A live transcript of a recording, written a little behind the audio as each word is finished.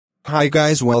Hi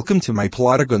guys, welcome to my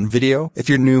Plotagon video. If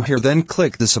you're new here, then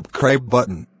click the subscribe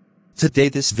button. Today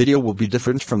this video will be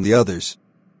different from the others.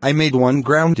 I made one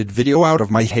grounded video out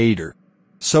of my hater.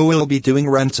 So we'll be doing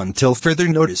rants until further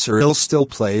notice, or he'll still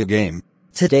play a game.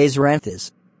 Today's rant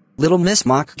is Little Miss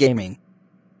Moch Gaming.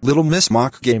 Little Miss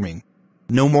Moch Gaming.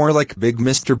 No more like Big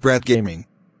Mr. Brett Gaming.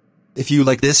 If you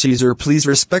like this user, please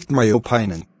respect my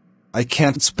opinion. I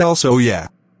can't spell, so yeah.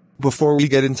 Before we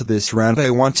get into this rant,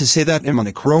 I want to say that I'm on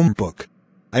a Chromebook.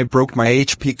 I broke my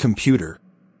HP computer.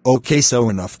 Okay, so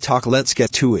enough talk, let's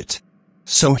get to it.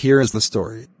 So here is the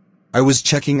story. I was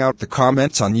checking out the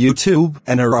comments on YouTube,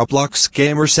 and a Roblox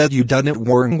gamer said you done it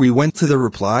wrong. We went to the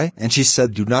reply, and she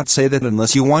said do not say that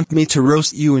unless you want me to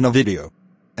roast you in a video.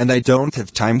 And I don't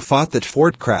have time for that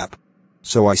Ford crap.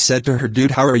 So I said to her,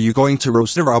 dude, how are you going to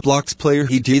roast a Roblox player?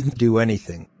 He didn't do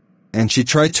anything. And she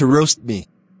tried to roast me.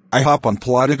 I hop on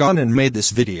Plotagon and made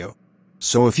this video.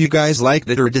 So if you guys liked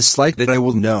it or disliked it, I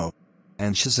will know.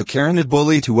 And she's a Karen, a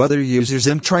bully to other users.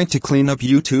 I'm trying to clean up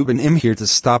YouTube, and I'm here to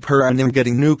stop her, and I'm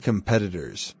getting new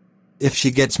competitors. If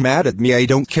she gets mad at me, I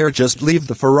don't care, just leave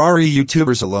the Ferrari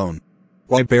YouTubers alone.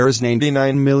 Why Bear's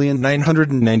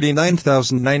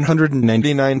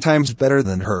 99,999,999 times better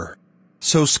than her.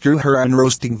 So screw her on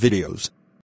roasting videos.